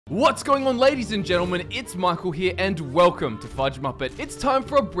What's going on, ladies and gentlemen? It's Michael here and welcome to FudgeMuppet. It's time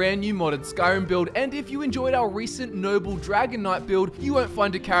for a brand new modded Skyrim build, and if you enjoyed our recent Noble Dragon Knight build, you won't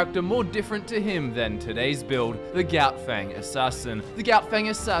find a character more different to him than today's build, the Goutfang Assassin. The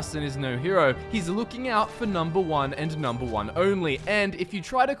Goutfang Assassin is no hero. He's looking out for number one and number one only, and if you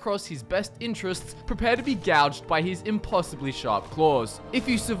try to cross his best interests, prepare to be gouged by his impossibly sharp claws. If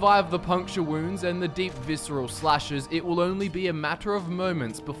you survive the puncture wounds and the deep visceral slashes, it will only be a matter of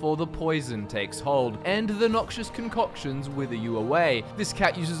moments before the poison takes hold, and the noxious concoctions wither you away. This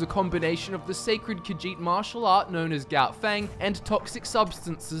cat uses a combination of the sacred Khajiit martial art known as Goutfang and toxic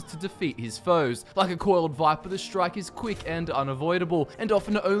substances to defeat his foes. Like a coiled viper, the strike is quick and unavoidable, and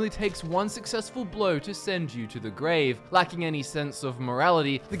often it only takes one successful blow to send you to the grave. Lacking any sense of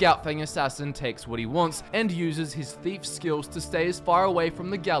morality, the Goutfang Assassin takes what he wants and uses his thief skills to stay as far away from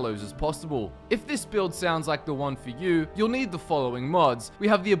the gallows as possible. If this build sounds like the one for you, you'll need the following mods. We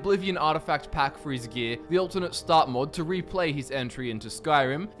have the Oblivion artifact pack for his gear, the alternate start mod to replay his entry into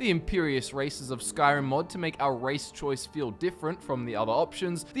Skyrim, the Imperious Races of Skyrim mod to make our race choice feel different from the other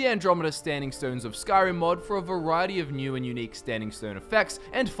options, the Andromeda Standing Stones of Skyrim mod for a variety of new and unique standing stone effects,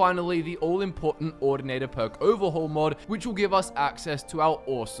 and finally the all-important Ordinator perk overhaul mod, which will give us access to our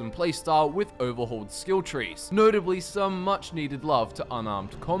awesome playstyle with overhauled skill trees. Notably, some much needed love to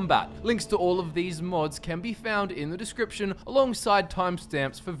unarmed combat. Links to all of these mods can be found in the description alongside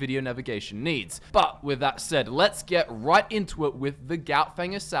timestamps for video navigation needs. But with that said, let's get right into it with the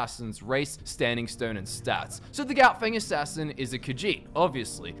Goutfang Assassin's race, standing stone, and stats. So the Goutfang Assassin is a Khajiit,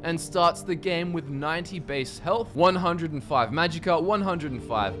 obviously, and starts the game with 90 base health, 105 magicka,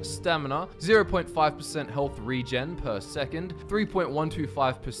 105 stamina, 0.5% health regen per second,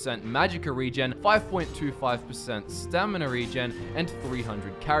 3.125% magicka regen, 5.25% stamina regen, and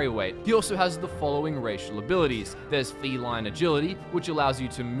 300 carry weight. He also has the following racial abilities. There's feline agility, which allows you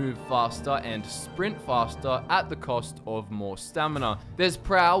to move faster and sprint faster at the cost of more stamina. There's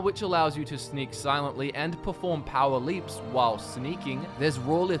prowl, which allows you to sneak silently and perform power leaps while sneaking. There's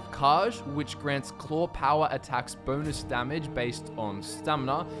Roleplaying, which grants claw power attacks bonus damage based on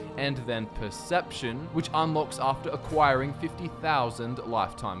stamina, and then perception, which unlocks after acquiring 50,000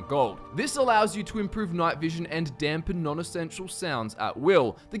 lifetime gold. This allows you to improve night vision and dampen non-essential sounds at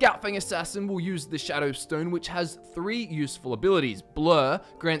will. The Goutfang Assassin will use the Shadow Stone, which has three useful abilities. Blur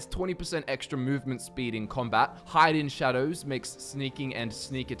grants 20% extra movement speed in combat. Hide in shadows makes sneaking and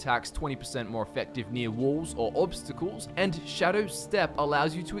sneak attacks 20% more effective near walls or obstacles. And Shadow Step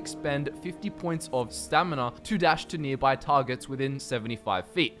allows you to expend 50 points of stamina to dash to nearby targets within 75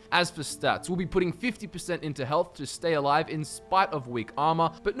 feet. As for stats, we'll be putting 50% into health to stay alive in spite of weak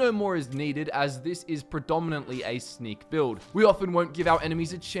armor, but no more is needed as this is predominantly a sneak build. We often won't give our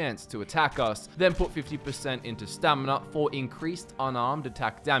enemies a chance to attack us. Then put 50% into stamina for increased unarmed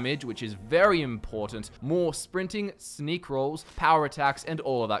attack damage, which is very important, more sprinting, sneak rolls, power attacks, and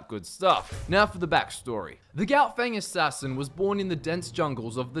all of that good stuff. Now for the backstory. The Goutfang Assassin was born in the dense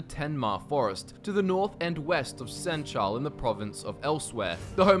jungles of the Tenma Forest, to the north and west of Senchal in the province of Elsewhere.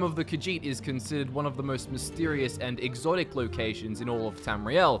 The home of the Khajiit is considered one of the most mysterious and exotic locations in all of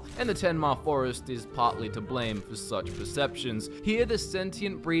Tamriel, and the Tenma Forest is partly to blame for such perceptions. Here, the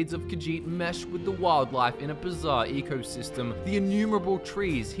sentient breeds of Khajiit mesh with the wildlife in a bizarre ecosystem. The innumerable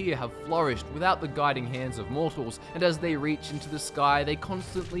trees here have flourished without the guiding hands of mortals, and as they reach into the sky, they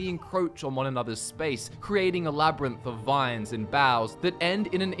constantly encroach on one another's space, creating a labyrinth of vines and boughs that end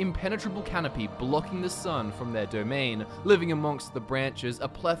in an impenetrable canopy blocking the sun from their domain. Living amongst the branches, a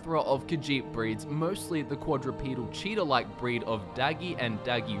plethora of Khajiit breeds, mostly the quadrupedal cheetah-like breed of Dagi and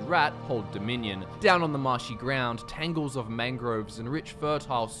Dagi rat, hold dominion. Down on the marshy ground, tangles of mangroves and rich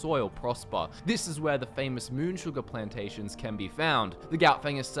fertile soil prosper. This is where the famous moon sugar plantations can be found. The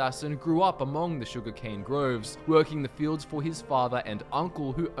Goutfang Assassin grew up among the sugarcane groves, working the fields for his father and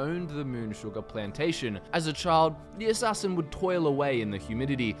uncle who owned the moon sugar plantation. As a child, the assassin would toil away in the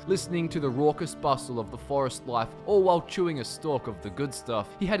humidity, listening to the raucous bustle of the forest life, all while chewing a stalk of the good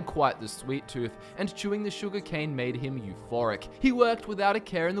stuff. He had quite the sweet tooth, and chewing the sugarcane made him euphoric. He worked without a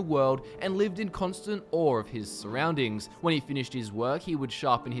care in the world and lived in constant awe of his surroundings. When he finished his work, he would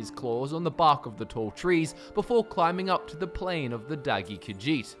sharpen his claws on the bark of the tall trees before climbing up to the plain of the Dagi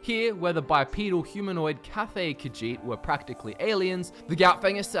Khajiit. Here, where the bipedal humanoid Cathay Khajiit were practically aliens, the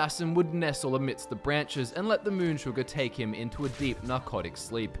Goutfang Assassin would nestle amidst the branches and let the moon sugar take him into a deep narcotic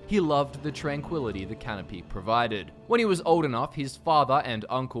sleep. He loved the tranquility the canopy provided. When he was old enough, his father and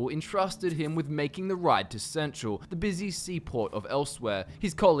uncle entrusted him with making the ride to Senchal, the busy seaport of Elsewhere.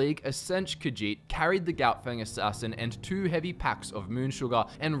 His colleague, a Sench Khajiit, carried the Goutfang Assassin and 2 heavy packs of moon sugar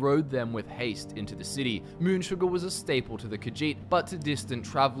and rode them with haste into the city. Moon sugar was a staple to the Khajiit, but to distant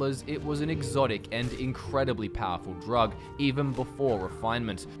travelers it was an exotic and incredibly powerful drug, even before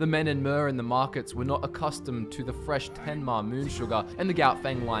refinement. The men and mer in the markets were not accustomed to the fresh Tenma moon sugar, and the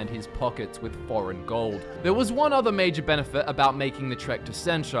Goutfang lined his pockets with foreign gold. There was one other major benefit about making the trek to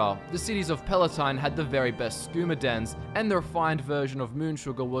Senchar. The cities of Palatine had the very best skooma dens, and the refined version of moon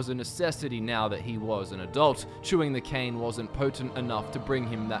sugar was a necessity now that he was an adult. Chewing the cane wasn't potent enough to bring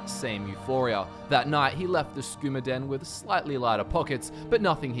him that same euphoria. That night he left the skooma den with slightly lighter pockets, but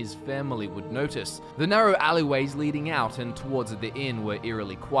nothing his family would notice. The narrow alleyways leading out and towards the inn were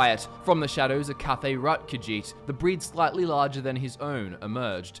eerily quiet. From the shadows a Cathay Rut Khajiit, the breed slightly larger than his own,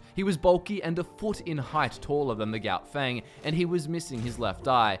 emerged. He was bulky and a foot in height taller than the Goutfang, and he was missing his left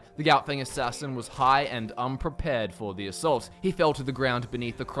eye. The Goutfang assassin was high and unprepared for the assault. He fell to the ground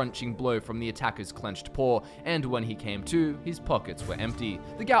beneath a crunching blow from the attacker's clenched paw, and when he came to, his pockets were empty.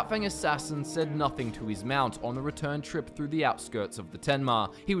 The Goutfang assassin said nothing to his mount on the return trip through the outskirts of the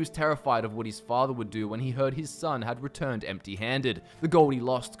Tenma. He was terrified of what his father would do when he heard his son had returned empty-handed. The gold he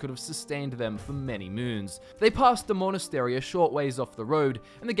lost could have sustained them for many moons. They passed the monastery a short ways off the road,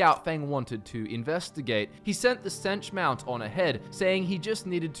 and the Goutfang wanted to investigate. He sent the Sench mount on ahead, saying he just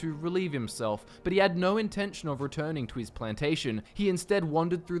needed to relieve himself, but he had no intention of returning to his plantation. He instead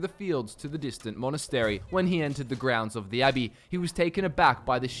wandered through the fields to the distant monastery. When he entered the grounds of the abbey, he was taken aback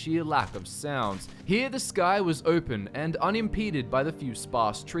by the sheer lack of sounds. Here the sky was open and unimpeded by the few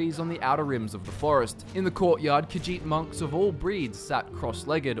sparse trees on the outer rims of the forest. In the courtyard, Khajiit monks of all breeds sat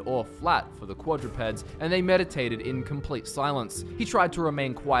cross-legged or flat for the quadrupeds, and they meditated in complete silence. He tried to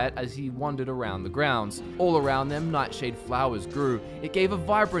remain quiet as he wandered around the grounds. All around them, nightshade flowers grew. It gave a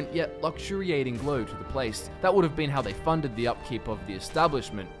vibrant yet luxuriating glow to the place. That would have been how they funded the upkeep of the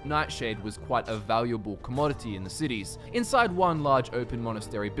establishment. Nightshade was quite a valuable commodity in the cities. Inside one large open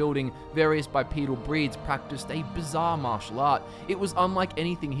monastery building, various bipedal breeds practiced a bizarre martial art. It was unlike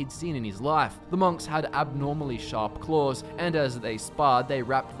anything he'd seen in his life. The monks had abnormally sharp claws, and as they sparred, they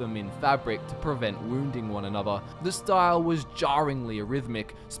wrapped them in fabric to prevent wounding one another. The style was jarringly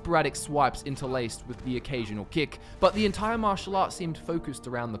rhythmic, sporadic swipes interlaced with the occasional kick, but the entire martial art seemed focused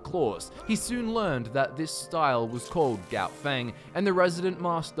around the claws. He soon learned that this style was called Goutfang, and the resident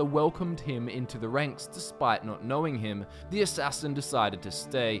master welcomed him into the ranks despite not knowing him. The assassin decided to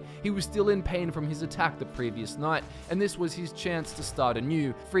stay. He was still in pain from his attack the previous night, and this was his chance to start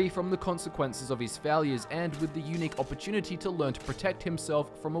anew, free from the consequences of his failures and with the unique opportunity to learn to protect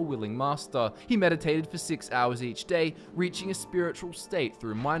himself from a willing master. He meditated for 6 hours each day, reaching a spiritual state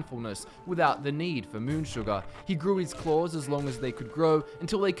through mindfulness without the need for moon sugar. He grew his claws as long as they could grow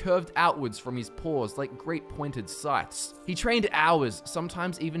until they curved outwards from his paws like great pointed scythes. He trained hours,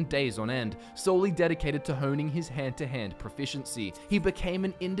 sometimes even days on end, solely dedicated to honing his hand-to-hand proficiency. He became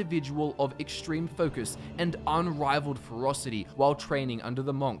an individual of extreme focus and unrivaled ferocity while training under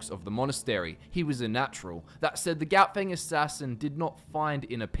the monks of the monastery. He was a natural. That said, the Goutfang assassin did not find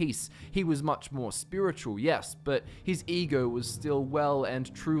inner peace. He was much more spiritual, yes, but his ego was still well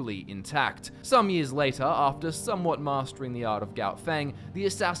and truly intact. Some years later, after somewhat mastering the art of Goutfang, the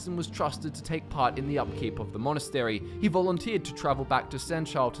assassin was trusted to take part in the upkeep of the monastery. He volunteered to travel back to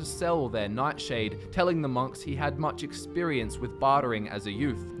Senchar to sell their nightshade, telling the monks he had much experience with bartering as a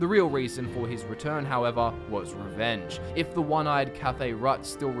youth. The real reason for his return, however, was revenge. If the one-eyed Cathay Rut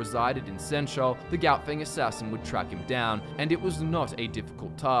still resided in Senchar, the Goutfang assassin would track him down, and it was not a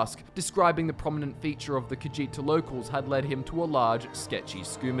difficult task. Describing the prominent feature of the Khajiit to locals had led him to a large, sketchy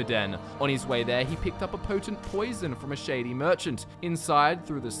skooma den. On his way there, he picked up a potent poison from a shady merchant. Inside,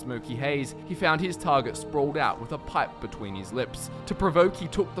 through the smoky haze, he found his target sprawled out with a pipe between his lips. To provoke, he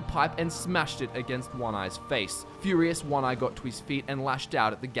took the pipe and smashed it against One Eye's face. Furious, One Eye got to his feet and lashed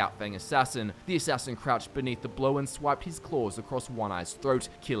out at the Goutfang assassin. The assassin crouched beneath the blow and swiped his claws across One Eye's throat,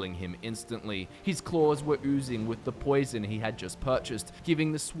 killing him instantly. His claws were oozing with the poison he had just purchased,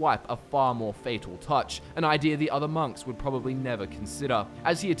 giving the swipe a far more fatal touch, an idea the other monks would probably never consider.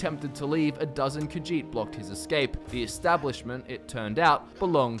 As he attempted to leave, a dozen Khajiit blocked his escape. The establishment, it turned out,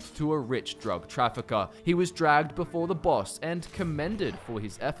 belonged to a rich drug trafficker. He was dragged before the boss and commended for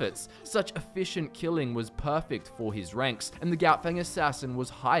his efforts. Such efficient killing was perfect for his ranks, and the Goutfang assassin was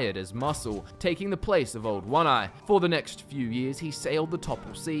hired as muscle, taking the place of old One Eye. For the next few years, he sailed the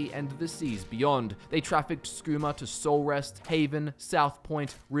Topple Sea and the seas beyond. They trafficked skooma to Solrest, Haven, South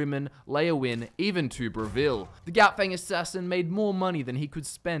Point, Rimmen, Leowin, even to Breville. The Goutfang assassin made more money than he could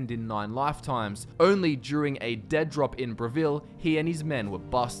spend in 9 lifetimes. Only during a dead drop in Breville, he and his men were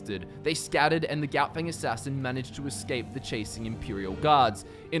busted. They scattered, and the Goutfang assassin managed to escape the chasing Imperial guards.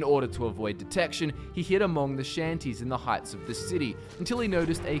 In order to avoid detection, he hid among the shanties in the heights of the city, until he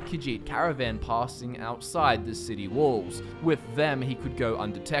noticed a Khajiit caravan passing outside the city walls. walls. With them, he could go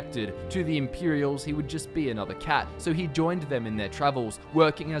undetected. To the Imperials, he would just be another cat, so he joined them in their travels,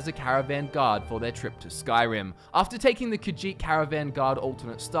 working as a caravan guard for their trip to Skyrim. After taking the Khajiit caravan guard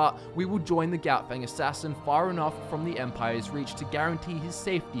alternate start, we will join the Goutfang Assassin far enough from the Empire's reach to guarantee his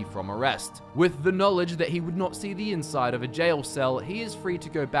safety from arrest. With the knowledge that he would not see the inside of a jail cell, he is free to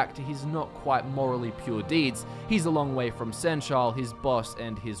go back to his not quite morally pure deeds. He's a long way from Senchal, his boss,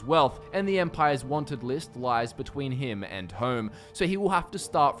 and his wealth, and the Empire's wanted list lies between him and home, so he will have to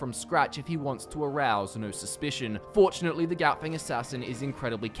start from scratch if he wants to arouse no suspicion. Fortunately, the Goutfang Assassin is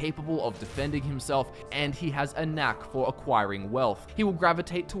incredibly capable of defending himself, and he has a knack for acquiring wealth. He will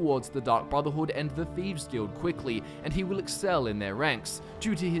gravitate towards the Dark Brotherhood and the Thieves Guild quickly, and he will excel in their ranks.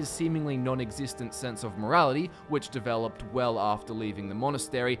 Due to his seemingly non-existent sense of morality, which developed well after leaving the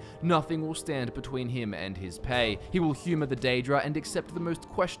monastery, nothing will stand between him and his pay. He will humor the Daedra and accept the most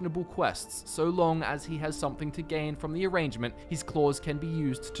questionable quests, so long as he has something to gain from the arrangement. His claws can be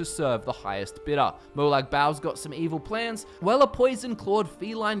used to serve the highest bidder. Molag Bau's got some evil plans? Well, a poison-clawed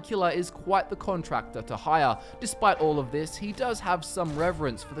feline killer is quite the contractor to hire. Despite all of this, he does have some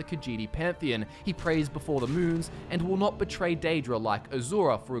reverence for the Khajiit pantheon. He prays before the moons and will not betray Daedra like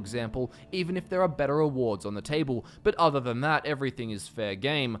Azura, for example, even if there are better rewards on the table. But other than that, everything is fair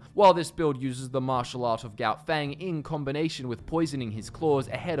game. While this build uses the martial art of Goutfang in combination with poisoning his claws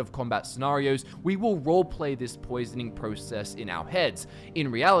ahead of combat scenarios, we will roleplay this poisoning process in our heads.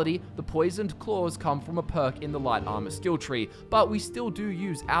 In reality, the poisoned claws come from a perk in the light armor skill tree, but we still do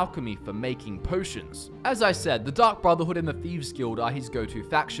use alchemy for making potions. As I said, the Dark Brotherhood and the Thieves Guild are his go-to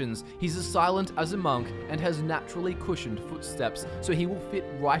factions. He's as silent as a monk and has naturally cushioned footsteps, so he will fit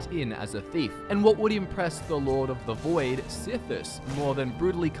right in as a thief. And what would impress the Lord of the Void, Sithis, more than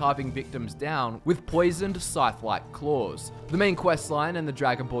brutally carving victims down with poisoned scythe-like claws? The main questline and the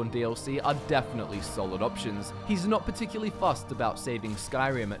Dragonborn DLC are definitely solid options. He's not particularly fussed about saving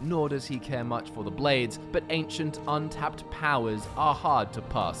Skyrim, nor does he care much for the blades, but ancient, untapped powers are hard to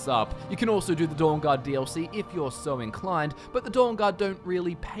pass up. You can also do the Dawnguard DLC if you're so inclined, but the Dawnguard don't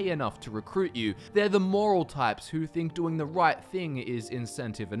really pay enough to recruit you. They're the moral types who think doing the right thing is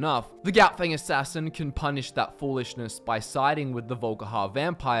incentive enough. The Goutfang Assassin can punish that foolishness by siding with the Volkihar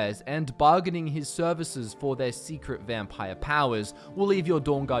vampires and bargaining his services for their secret vampire powers. We'll leave your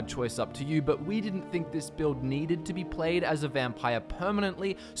Dawnguard choice up to you, but we didn't think this build needed to be played as a vampire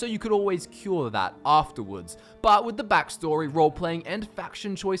permanently, so you could always cure that afterwards. But with the backstory, roleplaying, and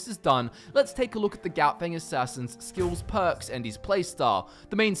faction choices done, let's take a look at the Goutfang Assassin's skills, perks, and his playstyle.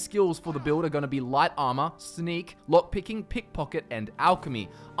 The main skills for the build are going to be light armor, sneak, lockpicking, pickpocket, and alchemy.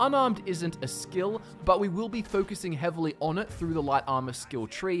 Unarmed isn't a skill, but we will be focusing heavily on it through the light armor skill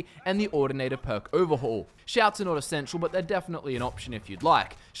tree and the Ordinator perk overhaul. Shouts are not essential, but they're definitely an option if you'd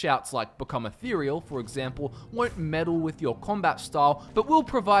like. Shouts like Become Ethereal, for example, won't meddle with your combat style, but will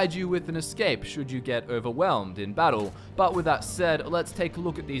provide you with an escape should you get overwhelmed in battle. But with that said, let's take a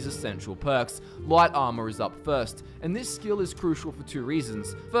look at these essential perks. Light armor is up first, and this skill is crucial for two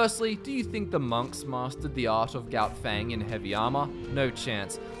reasons. Firstly, do you think the monks mastered the art of Goutfang in heavy armor? No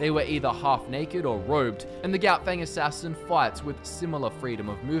chance. They were either half naked or robed, and the Goutfang Assassin fights with similar freedom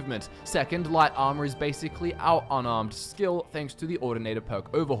of movement. Second, light armor is basically our unarmed skill thanks to the Ordinator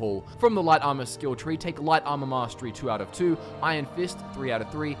perk overhaul. From the light armor skill tree, take light armor mastery 2 out of 2, Iron Fist 3 out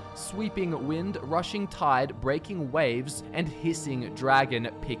of 3, Sweeping Wind, Rushing Tide, Breaking Waves, and Hissing Dragon,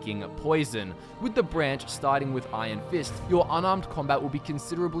 Picking Poison. With the branch starting with Iron Fist, your unarmed combat will be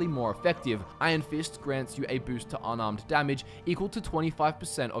considerably more effective. Iron Fist grants you a boost to unarmed damage equal to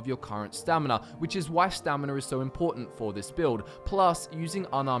 25% of your current stamina, which is why stamina is so important for this build. Plus, using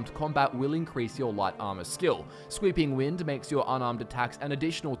unarmed combat will increase your light armor skill. Sweeping Wind makes your unarmed attacks an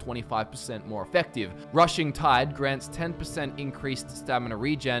additional 25% more effective. Rushing Tide grants 10% increased stamina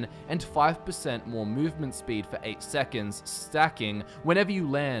regen and 5% more movement speed for 8 seconds, stacking whenever you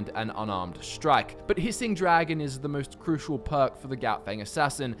land an unarmed strike. But Hissing Dragon is the most crucial perk for the Goutfang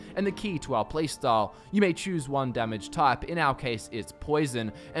Assassin and the key to our playstyle. You may choose one damage type, in our case it's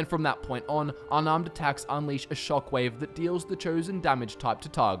poison, and from that point on, unarmed attacks unleash a shockwave that deals the chosen damage type to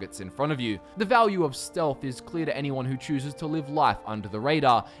targets in front of you. The value of stealth is clear to anyone who chooses to live life under the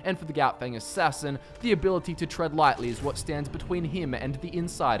radar, and for the Goutfang Assassin, the ability to tread lightly is what stands between him and the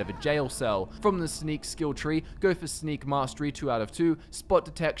inside of a jail cell. From the sneak skill tree, go for sneak mastery 2 out of 2, spot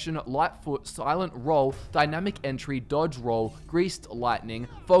detection, lightfoot, silent roll, dynamic entry, dodge roll, greased lightning,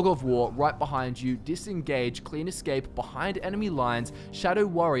 fog of war right behind you, disengage, clean escape behind enemy lines, shadow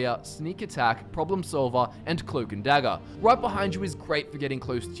warrior, sneak attack, problem solver, and cloak and dagger. Right behind you is great for getting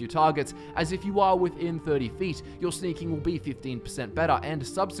close to your targets, as if you are within 30 feet, your sneaking will be 15% better and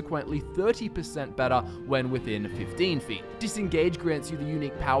subsequently 30% better when within 15 feet. Disengage grants you the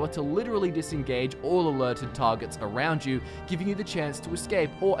unique power to literally disengage all alerted targets around you, giving you the chance to escape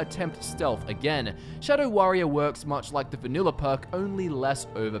or attempt stealth again. Shadow Warrior works much like the vanilla perk, only less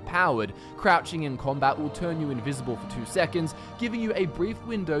overpowered. Crouching in combat will turn you invisible for 2 seconds, giving you a brief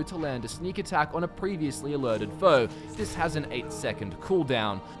window to land a sneak attack on a previously alerted foe. This has an 8-second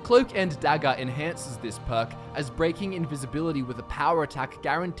cooldown. Cloak and Dagger enhances this perk, as breaking invisibility with a power attack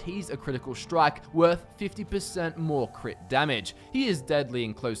guarantees a critical strike worth 50% more crit damage. He is deadly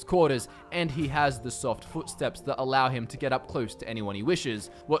in close quarters, and he has the soft footsteps that allow him to get up close to anyone he wishes.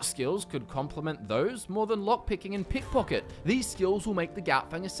 What skills could complement those more than lockpicking and pickpocket? These skills will make the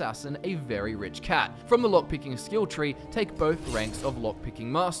Goutfang Assassin a very rich cat. From the lockpicking skill tree, take both ranks of lockpicking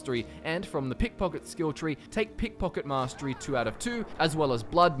mastery, and from the pickpocket skill tree, take pickpocket mastery 2 out of 2, as well as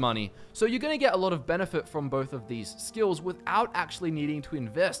blood money. So you're going to get a lot of benefit from both of these skills without actually needing to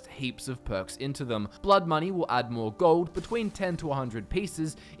invest heaps of perks into them. Blood money will add more gold, between 10 to 100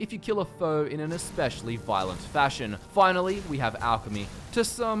 pieces, if you kill a foe in an especially violent fashion. Finally, we have alchemy. To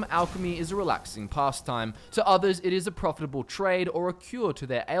some, alchemy is a relaxing pastime. To others, it is a profitable trade or a cure to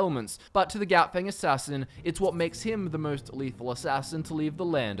their ailments. But to the Goutfang Assassin, it's what makes him the most lethal assassin to leave the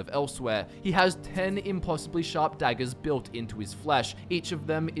land of Elsewhere. He has 10 impossibly sharp daggers built into his flesh. Each of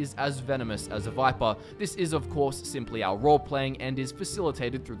them is as venomous as a viper. This is of course simply our role-playing and is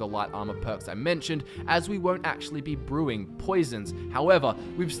facilitated through the light armor perks I mentioned, as we won't actually be brewing poisons. However,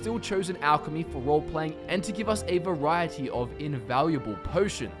 we've still chosen alchemy for role-playing and to give us a variety of invaluable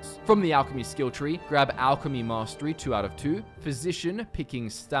potions. From the alchemy skill tree, grab alchemy mastery 2 out of 2, physician picking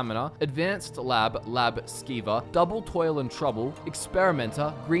stamina, advanced lab skeever, double toil and trouble,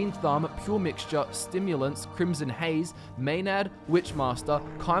 experimenter, green thumb, pure mixture, stimulants, crimson haze, maenad, witchmaster,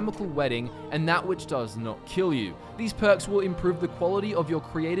 chemical wedding, and that which does not kill you. These perks will improve the quality of your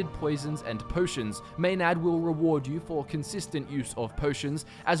created poisons and potions. Maenad will reward you for consistent use of potions,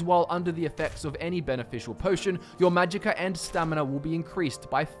 as while under the effects of any beneficial potion, your magicka and stamina will be increased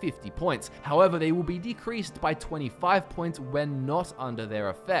by 50 points. However, they will be decreased by 25 points when not under their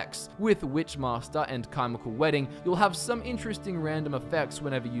effects. With Witchmaster and Chemical Wedding, you'll have some interesting random effects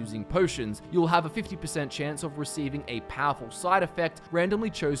whenever using potions. You'll have a 50% chance of receiving a powerful side effect randomly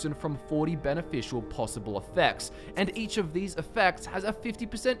chosen from 40 beneficial possible effects, and each of these effects has a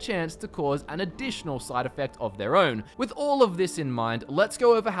 50% chance to cause an additional side effect of their own. With all of this in mind, let's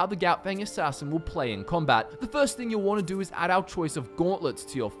go over how the Goutfang Assassin will play in combat. The first thing you'll want to do is add our choice of gauntlets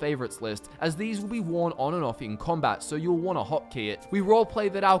to your favorites list, as these will be worn on and off in combat, so you'll want to hotkey it. We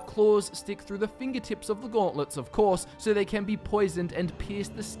roleplay that our claws stick through the fingertips of the gauntlets, of course, so they can be poisoned and pierce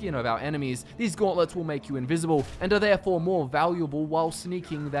the skin of our enemies. These gauntlets will make you invisible, and are therefore more valuable while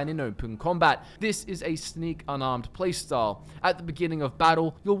sneaking than in open combat. This is a sneak unarmed playstyle. At the beginning of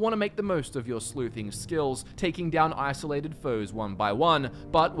battle, you'll want to make the most of your sleuthing skills, taking down isolated foes one by one,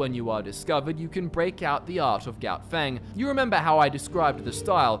 but when you are discovered, you can break out the art of Goutfang. You remember how I described the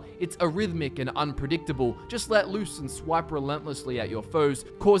style? It's arrhythmic and unpredictable. Just let loose and swipe relentlessly at your foes,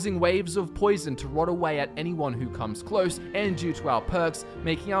 causing waves of poison to rot away at anyone who comes close, and due to our perks,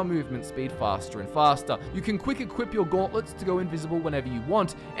 making our movement speed faster and faster. You can quick equip your gauntlets to go invisible whenever you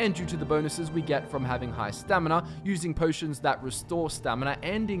want, and due to the bonuses we get from having high stamina, using potions that restore stamina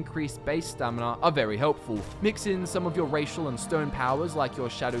and increase base stamina are very helpful. Mix in some of your racial and stone powers like your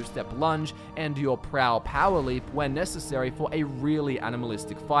Shadow Step Lunge and your Prowl Power Leap when necessary for a really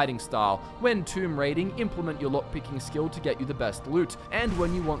animalistic fighting style. When tomb raiding, implement your lockpicking skill to get you the best loot, and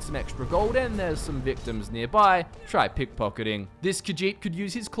when you want some extra gold and there's some victims nearby, try pickpocketing. This Khajiit could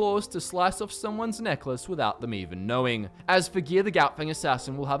use his claws to slice off someone's necklace without them even knowing. As for gear, the Goutfang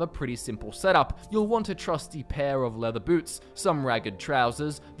Assassin will have a pretty simple setup. You'll want a trusty pair of leather boots, some ragged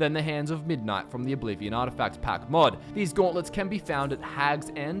trousers, then the Hands of Midnight from the Oblivion Artifact Pack mod. These gauntlets can be found at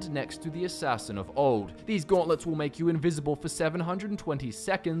Hag's End next to the Assassin of Old. These gauntlets will make you invisible for 720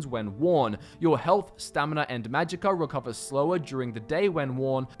 seconds when worn. Your health, stamina, and magicka recover slower during the day when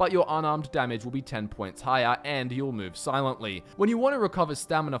worn, but your unarmed damage will be 10 points higher and you'll move silently. When you want to recover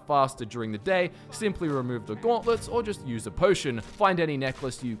stamina faster during the day, simply remove the gauntlets or just use a potion. Find any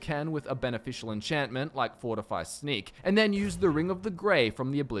necklace you can with a beneficial enchantment like Fortify Sneak, and then use the Ring of the Grey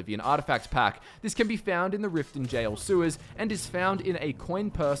from the Oblivion Artifact Pack. This can be found in the Rift and Jail sewers and is found in a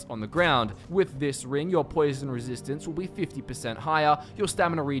coin purse on the ground. With this ring, your poison resistance will be 50% higher, your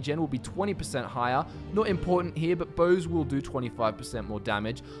stamina regen will be 20% higher, not important here, but bows will do 25% more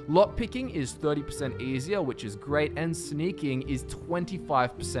damage, lockpicking is 30% easier, which is great, and sneaking is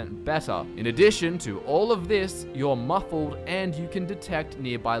 25% better. In addition to all of this, you're muffled and you can detect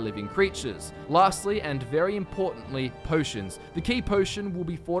nearby living creatures. Lastly, and very importantly, potions. The key potion will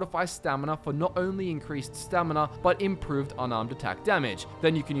be Fortify Stamina stamina for not only increased stamina, but improved unarmed attack damage.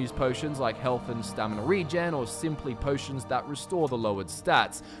 Then you can use potions like health and stamina regen, or simply potions that restore the lowered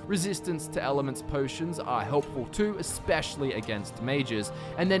stats. Resistance to elements potions are helpful too, especially against mages.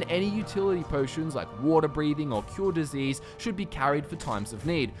 And then any utility potions like water breathing or cure disease should be carried for times of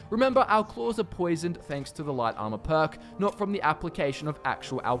need. Remember, our claws are poisoned thanks to the light armor perk, not from the application of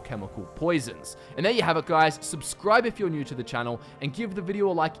actual alchemical poisons. And there you have it, guys. Subscribe if you're new to the channel, and give the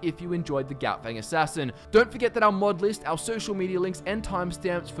video a like if you enjoyed the Goutfang Assassin. Don't forget that our mod list, our social media links, and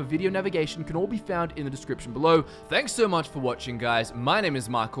timestamps for video navigation can all be found in the description below. Thanks so much for watching, guys. My name is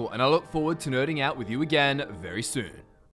Michael, and I look forward to nerding out with you again very soon.